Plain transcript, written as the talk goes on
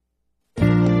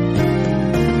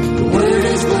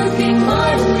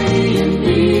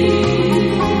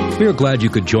We are glad you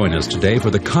could join us today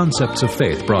for the Concepts of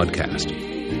Faith broadcast.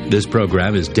 This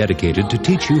program is dedicated to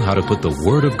teach you how to put the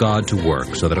Word of God to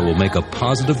work so that it will make a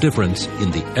positive difference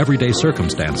in the everyday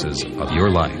circumstances of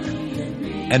your life.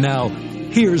 And now,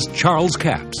 here's Charles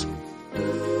Capps.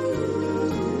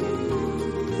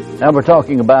 Now we're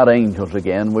talking about angels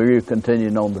again. We're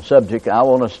continuing on the subject. I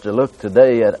want us to look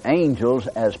today at angels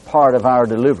as part of our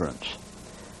deliverance.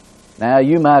 Now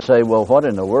you might say, well, what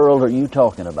in the world are you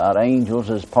talking about? Angels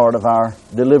as part of our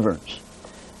deliverance.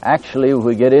 Actually, if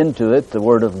we get into it, the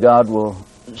Word of God will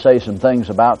say some things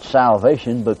about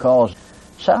salvation, because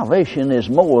salvation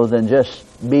is more than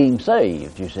just being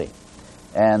saved, you see.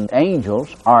 And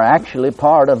angels are actually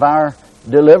part of our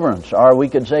deliverance, or we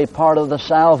could say part of the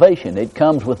salvation. It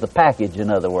comes with the package,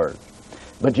 in other words.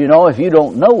 But you know, if you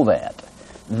don't know that,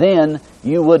 then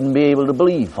you wouldn't be able to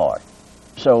believe for it.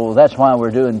 So that's why we're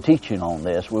doing teaching on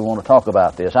this. We want to talk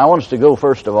about this. I want us to go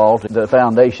first of all to the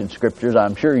foundation scriptures.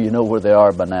 I'm sure you know where they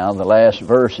are by now. The last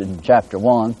verse in chapter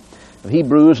 1 of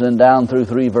Hebrews, and down through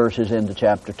 3 verses into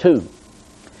chapter 2.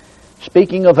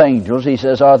 Speaking of angels, he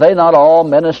says, "Are they not all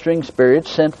ministering spirits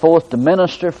sent forth to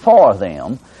minister for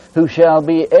them who shall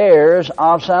be heirs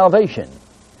of salvation?"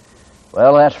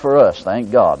 Well, that's for us,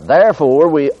 thank God. "Therefore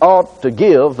we ought to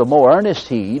give the more earnest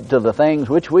heed to the things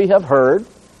which we have heard."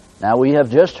 Now we have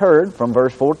just heard from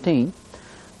verse 14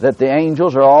 that the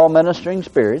angels are all ministering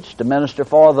spirits to minister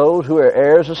for those who are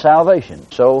heirs of salvation.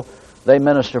 So they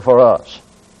minister for us.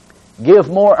 "Give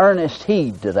more earnest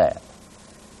heed to that.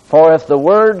 For if the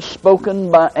word spoken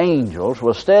by angels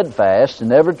was steadfast,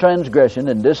 and every transgression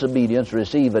and disobedience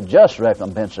receive a just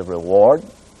recompense of reward,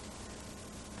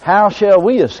 how shall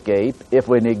we escape if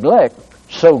we neglect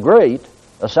so great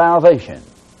a salvation?"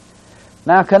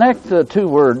 Now connect the two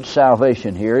words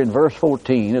salvation here in verse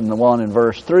 14 and the one in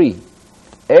verse 3.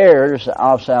 Heirs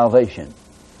of salvation.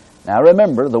 Now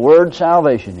remember, the word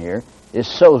salvation here is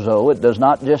sozo. It does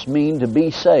not just mean to be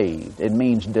saved. It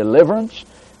means deliverance,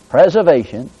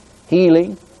 preservation,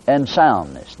 healing, and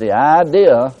soundness. The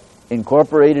idea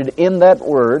incorporated in that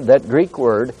word, that Greek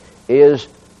word, is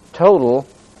total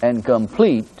and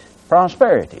complete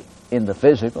prosperity in the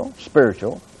physical,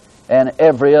 spiritual, and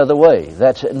every other way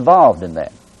that's involved in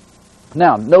that.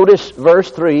 Now, notice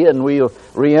verse 3, and we'll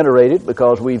reiterate it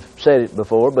because we've said it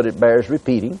before, but it bears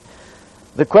repeating.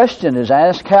 The question is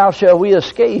asked, how shall we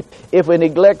escape if we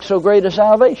neglect so great a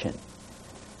salvation?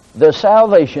 The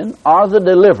salvation, or the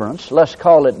deliverance, let's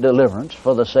call it deliverance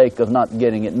for the sake of not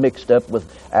getting it mixed up with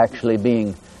actually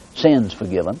being sins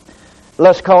forgiven.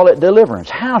 Let's call it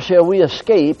deliverance. How shall we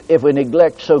escape if we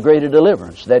neglect so great a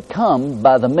deliverance that comes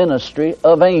by the ministry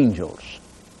of angels?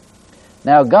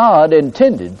 Now, God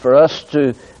intended for us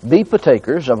to be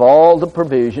partakers of all the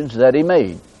provisions that He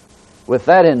made. With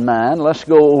that in mind, let's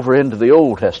go over into the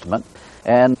Old Testament,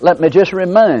 and let me just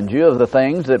remind you of the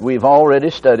things that we've already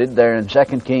studied there in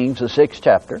 2 Kings, the 6th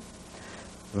chapter,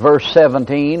 verse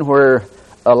 17, where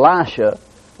Elisha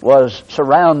was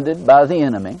surrounded by the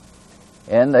enemy.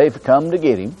 And they've come to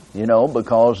get him, you know,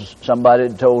 because somebody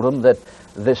had told him that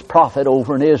this prophet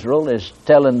over in Israel is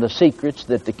telling the secrets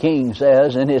that the king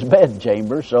says in his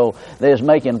bedchamber. So they was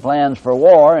making plans for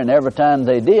war, and every time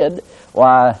they did,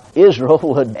 why, Israel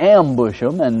would ambush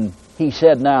them. And he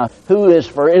said, now, who is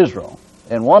for Israel?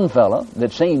 And one fellow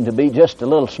that seemed to be just a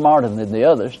little smarter than the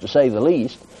others, to say the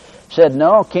least, said,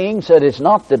 no, king, said, it's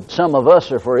not that some of us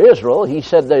are for Israel. He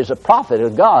said, there's a prophet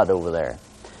of God over there.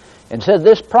 And said,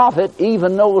 this prophet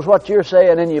even knows what you're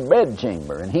saying in your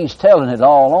bedchamber, and he's telling it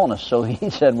all on us. So he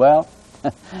said, well,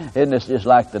 isn't this just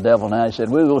like the devil now? He said,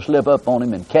 we'll go slip up on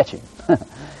him and catch him.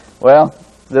 Well,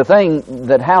 the thing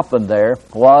that happened there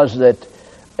was that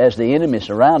as the enemy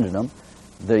surrounded them,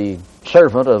 the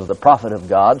servant of the prophet of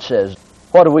God says,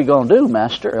 what are we going to do,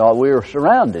 master? Oh, we're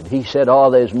surrounded. He said,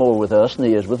 oh, there's more with us than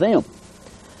there is with them.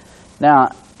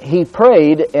 Now, he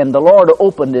prayed, and the Lord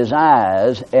opened his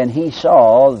eyes, and he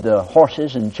saw the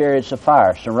horses and chariots of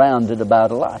fire surrounded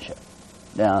about Elisha.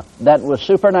 Now, that was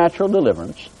supernatural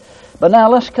deliverance. But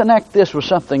now let's connect this with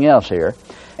something else here,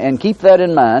 and keep that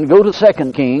in mind. Go to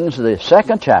 2 Kings, the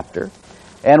 2nd chapter,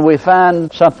 and we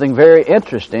find something very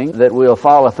interesting that we'll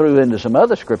follow through into some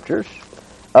other scriptures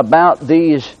about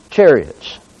these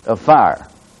chariots of fire.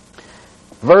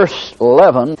 Verse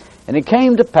 11, and it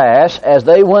came to pass, as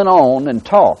they went on and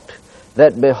talked,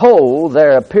 that behold,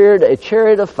 there appeared a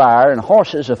chariot of fire and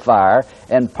horses of fire,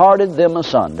 and parted them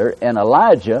asunder, and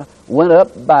Elijah went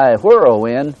up by a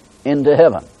whirlwind into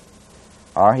heaven.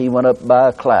 Or he went up by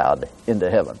a cloud into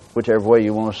heaven, whichever way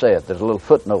you want to say it. There's a little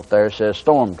footnote there that says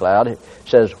storm cloud. It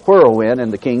says whirlwind in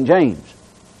the King James.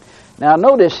 Now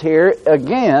notice here,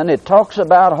 again, it talks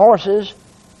about horses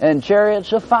and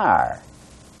chariots of fire.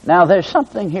 Now, there's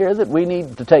something here that we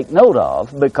need to take note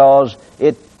of because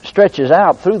it stretches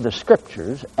out through the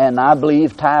Scriptures and I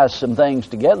believe ties some things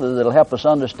together that will help us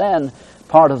understand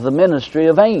part of the ministry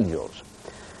of angels,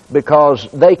 because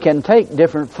they can take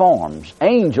different forms.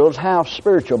 Angels have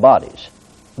spiritual bodies.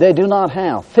 They do not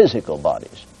have physical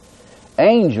bodies.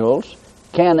 Angels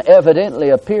can evidently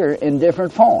appear in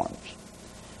different forms.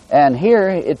 And here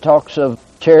it talks of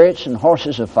chariots and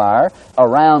horses of fire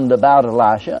around about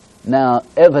Elisha. Now,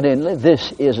 evidently,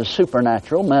 this is a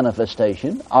supernatural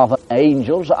manifestation of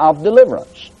angels of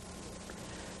deliverance.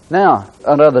 Now,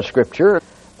 another scripture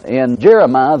in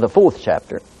Jeremiah, the 4th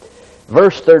chapter,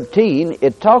 verse 13,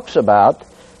 it talks about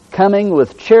coming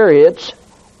with chariots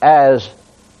as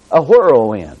a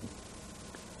whirlwind.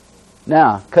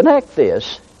 Now, connect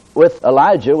this with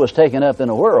Elijah was taken up in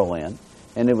a whirlwind,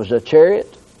 and it was a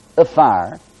chariot of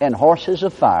fire and horses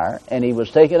of fire, and he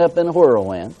was taken up in a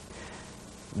whirlwind.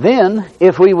 Then,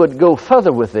 if we would go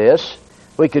further with this,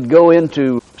 we could go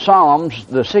into Psalms,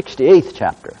 the 68th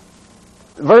chapter.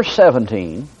 Verse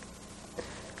 17,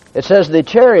 it says, "The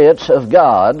chariots of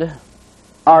God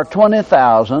are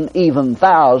 20,000, even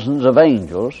thousands of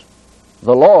angels.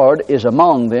 The Lord is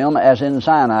among them as in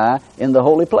Sinai in the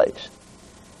holy place."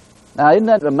 Now, isn't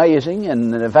that amazing?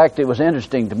 And in fact, it was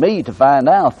interesting to me to find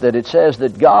out that it says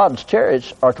that God's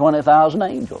chariots are 20,000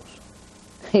 angels.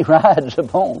 He rides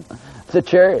upon the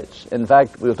chariots. In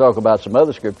fact, we'll talk about some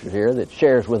other scriptures here that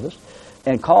shares with us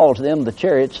and calls them the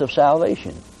chariots of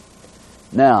salvation.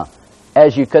 Now,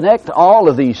 as you connect all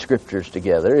of these scriptures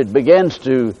together, it begins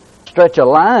to stretch a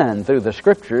line through the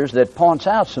scriptures that points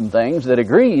out some things that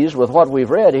agrees with what we've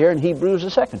read here in Hebrews, the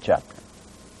 2nd chapter.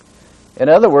 In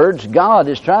other words, God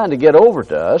is trying to get over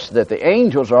to us that the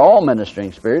angels are all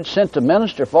ministering spirits sent to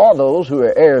minister for those who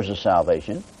are heirs of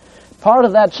salvation. Part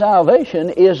of that salvation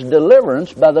is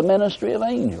deliverance by the ministry of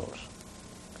angels.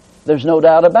 There's no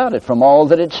doubt about it from all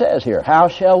that it says here. How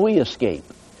shall we escape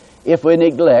if we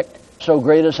neglect so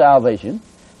great a salvation,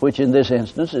 which in this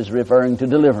instance is referring to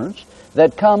deliverance,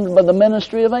 that comes by the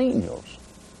ministry of angels?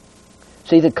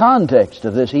 See, the context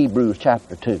of this Hebrews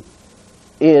chapter 2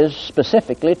 is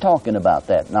specifically talking about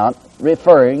that, not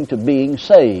referring to being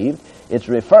saved. It's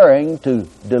referring to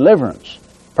deliverance,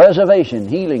 preservation,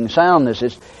 healing, soundness.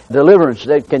 It's deliverance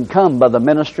that can come by the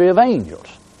ministry of angels.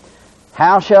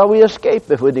 How shall we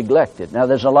escape if we neglect it? Now,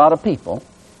 there's a lot of people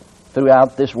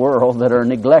throughout this world that are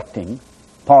neglecting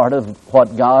part of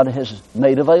what God has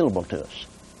made available to us.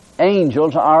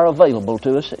 Angels are available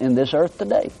to us in this earth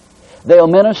today. They'll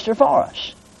minister for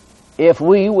us if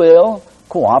we will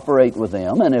cooperate with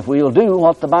them and if we'll do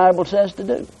what the Bible says to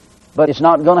do. But it's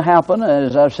not going to happen,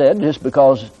 as I've said, just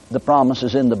because the promise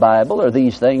is in the Bible or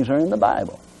these things are in the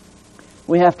Bible.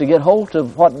 We have to get hold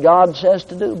of what God says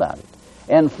to do about it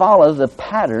and follow the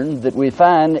pattern that we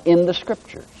find in the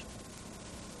Scriptures.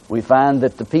 We find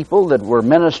that the people that were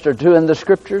ministered to in the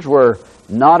Scriptures were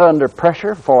not under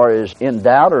pressure for is in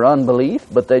doubt or unbelief,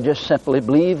 but they just simply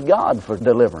believed God for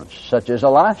deliverance, such as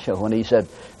Elisha when he said,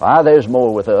 "Why, there's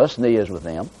more with us than there is with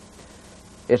them."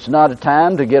 It's not a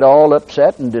time to get all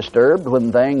upset and disturbed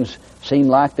when things seem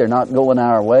like they're not going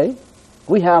our way.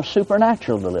 We have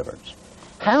supernatural deliverance.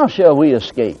 How shall we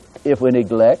escape if we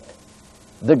neglect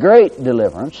the great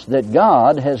deliverance that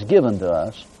God has given to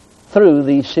us through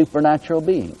these supernatural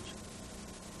beings?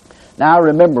 Now, I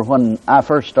remember when I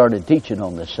first started teaching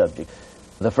on this subject,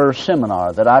 the first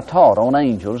seminar that I taught on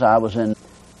angels, I was in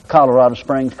Colorado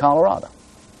Springs, Colorado.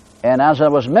 And as I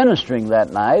was ministering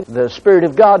that night, the Spirit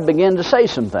of God began to say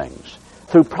some things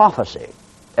through prophecy.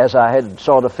 As I had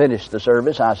sort of finished the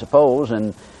service, I suppose,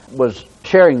 and was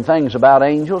sharing things about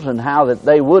angels and how that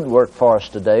they would work for us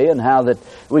today and how that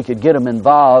we could get them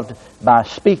involved by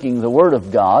speaking the Word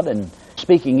of God and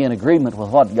speaking in agreement with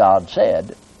what God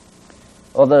said.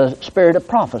 Well, the spirit of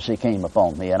prophecy came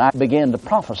upon me, and I began to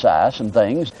prophesy some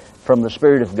things from the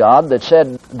Spirit of God that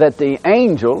said that the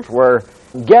angels were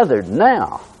gathered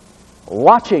now,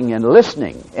 watching and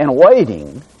listening and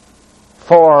waiting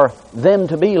for them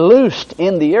to be loosed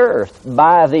in the earth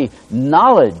by the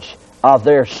knowledge of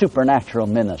their supernatural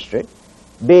ministry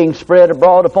being spread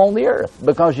abroad upon the earth.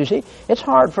 Because, you see, it's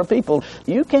hard for people.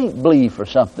 You can't believe for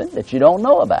something that you don't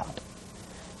know about.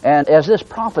 And as this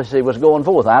prophecy was going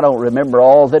forth, I don't remember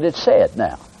all that it said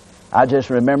now. I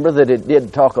just remember that it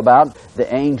did talk about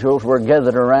the angels were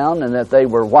gathered around and that they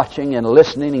were watching and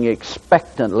listening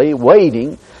expectantly,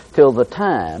 waiting till the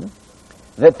time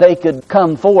that they could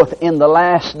come forth in the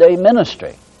last day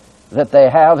ministry that they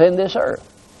have in this earth.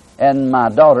 And my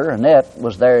daughter, Annette,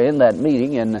 was there in that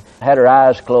meeting and had her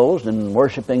eyes closed and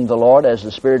worshiping the Lord as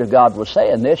the Spirit of God was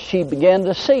saying this. She began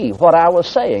to see what I was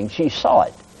saying. She saw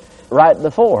it right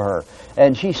before her.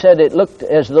 And she said it looked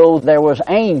as though there was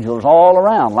angels all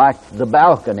around, like the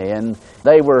balcony. And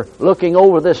they were looking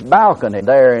over this balcony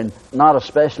there, and not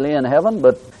especially in heaven,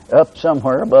 but up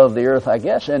somewhere above the earth, I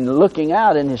guess, and looking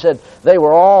out, and he said they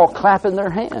were all clapping their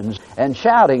hands and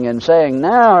shouting and saying,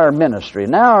 now our ministry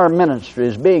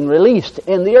is being released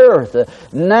in the earth.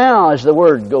 Now as the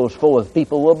word goes forth,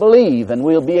 people will believe, and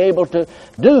we'll be able to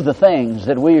do the things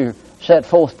that we're set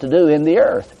forth to do in the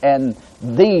earth. And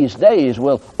these days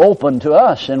will open to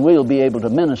us, and we'll be able to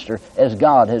minister as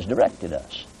God has directed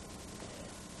us.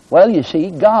 Well, you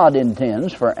see, God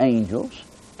intends for angels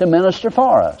to minister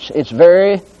for us. It's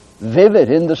very vivid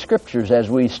in the Scriptures as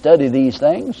we study these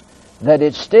things that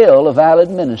it's still a valid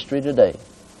ministry today.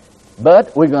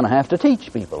 But we're going to have to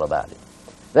teach people about it.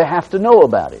 They have to know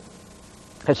about it.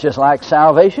 It's just like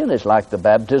salvation. It's like the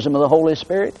baptism of the Holy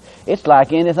Spirit. It's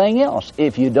like anything else.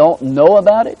 If you don't know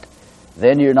about it,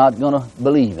 then you're not going to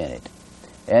believe in it.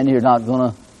 And you're not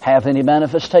going to have any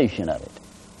manifestation of it.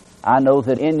 I know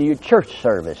that in your church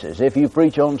services, if you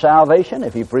preach on salvation,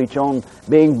 if you preach on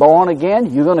being born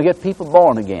again, you're going to get people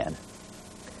born again.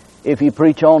 If you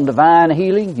preach on divine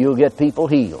healing, you'll get people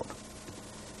healed.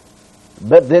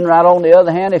 But then right on the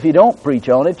other hand, if you don't preach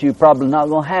on it, you're probably not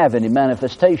going to have any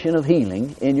manifestation of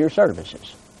healing in your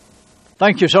services.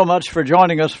 Thank you so much for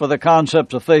joining us for the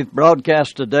Concepts of Faith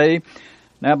broadcast today.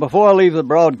 Now, before I leave the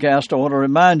broadcast, I want to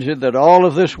remind you that all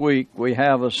of this week we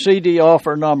have a CD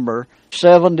offer number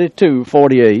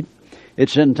 7248.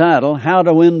 It's entitled How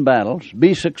to Win Battles,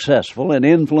 Be Successful, and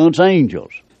Influence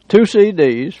Angels. 2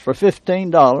 CDs for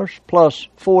 $15 plus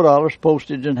 $4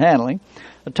 postage and handling,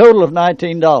 a total of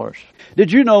 $19.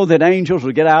 Did you know that angels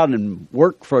will get out and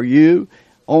work for you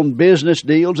on business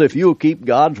deals if you'll keep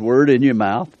God's word in your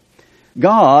mouth?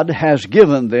 God has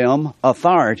given them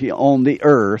authority on the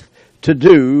earth to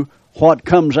do what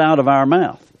comes out of our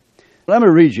mouth. Let me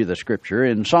read you the scripture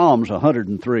in Psalms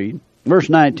 103, verse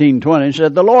 19-20. It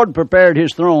said, The Lord prepared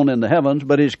his throne in the heavens,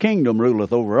 but his kingdom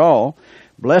ruleth over all.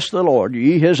 Bless the Lord,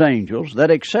 ye his angels, that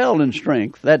excel in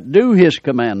strength, that do his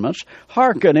commandments,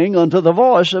 hearkening unto the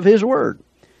voice of his word.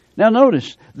 Now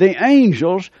notice, the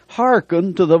angels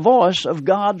hearken to the voice of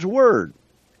God's word.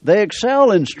 They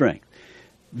excel in strength.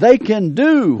 They can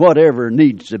do whatever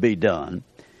needs to be done,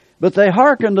 but they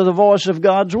hearken to the voice of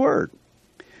God's word.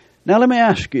 Now let me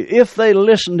ask you, if they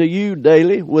listen to you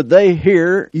daily, would they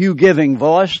hear you giving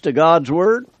voice to God's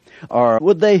word? Or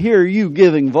would they hear you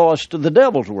giving voice to the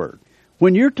devil's word?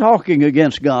 When you're talking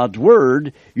against God's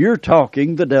word, you're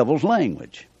talking the devil's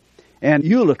language. And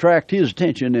you'll attract his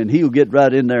attention, and he'll get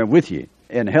right in there with you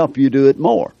and help you do it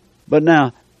more. But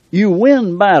now, you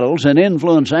win battles and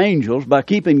influence angels by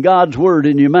keeping God's word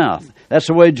in your mouth. That's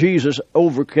the way Jesus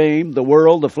overcame the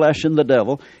world, the flesh, and the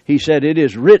devil. He said, it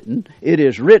is written, it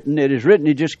is written, it is written.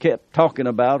 He just kept talking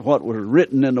about what was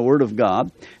written in the Word of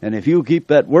God. And if you keep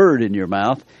that word in your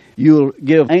mouth, you'll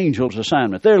give angels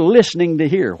assignment. They're listening to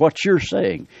hear what you're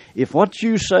saying. If what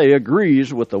you say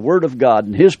agrees with the Word of God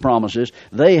and His promises,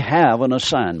 they have an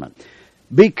assignment.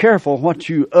 Be careful what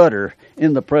you utter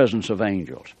in the presence of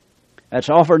angels. That's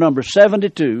offer number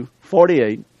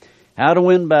 7248. How to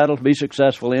Win Battles, Be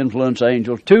Successful, Influence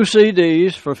Angels. 2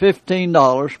 CDs for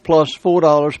 $15 plus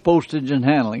 $4 postage and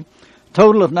handling.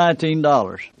 Total of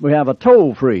 $19. We have a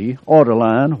toll-free order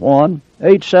line,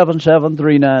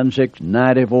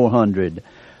 1-877-396-9400.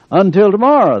 Until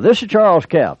tomorrow, this is Charles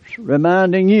Capps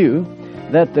reminding you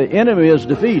that the enemy is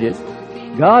defeated,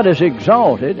 God is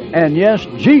exalted, and yes,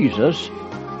 Jesus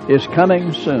is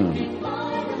coming soon.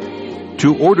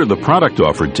 To order the product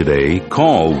offered today,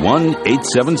 call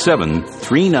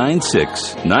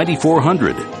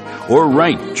 1-877-396-9400 or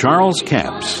write Charles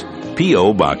Capps,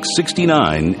 P.O. Box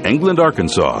 69, England,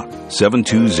 Arkansas,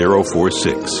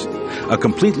 72046. A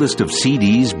complete list of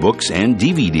CDs, books, and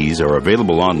DVDs are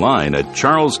available online at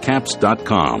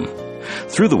charlescapps.com.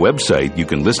 Through the website, you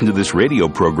can listen to this radio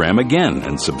program again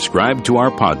and subscribe to our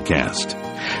podcast.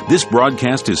 This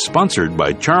broadcast is sponsored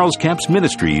by Charles Capps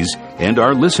Ministries and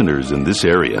our listeners in this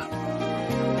area.